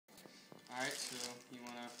Alright, so you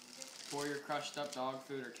want to pour your crushed up dog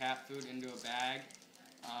food or cat food into a bag.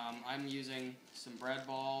 I'm using some bread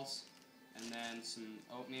balls and then some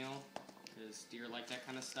oatmeal because deer like that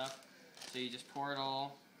kind of stuff. So you just pour it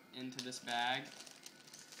all into this bag.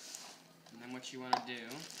 And then what you want to do,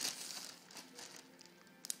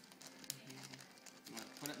 you want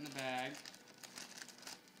to put it in the bag.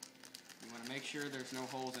 You want to make sure there's no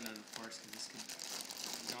holes in it, of course, because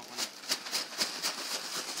you don't want to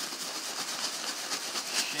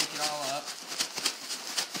shake it all up.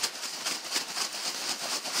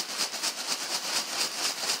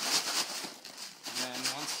 And then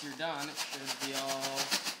once you're done, it should be all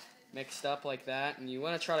mixed up like that. And you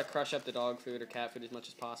want to try to crush up the dog food or cat food as much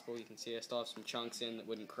as possible. You can see I still have some chunks in that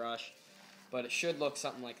wouldn't crush. But it should look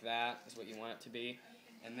something like that, is what you want it to be.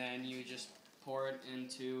 And then you just pour it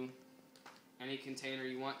into any container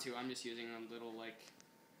you want to. I'm just using a little, like,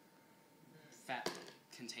 fat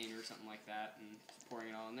container or something like that, and just pouring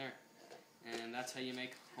it all in there. And that's how you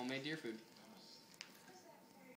make homemade deer food.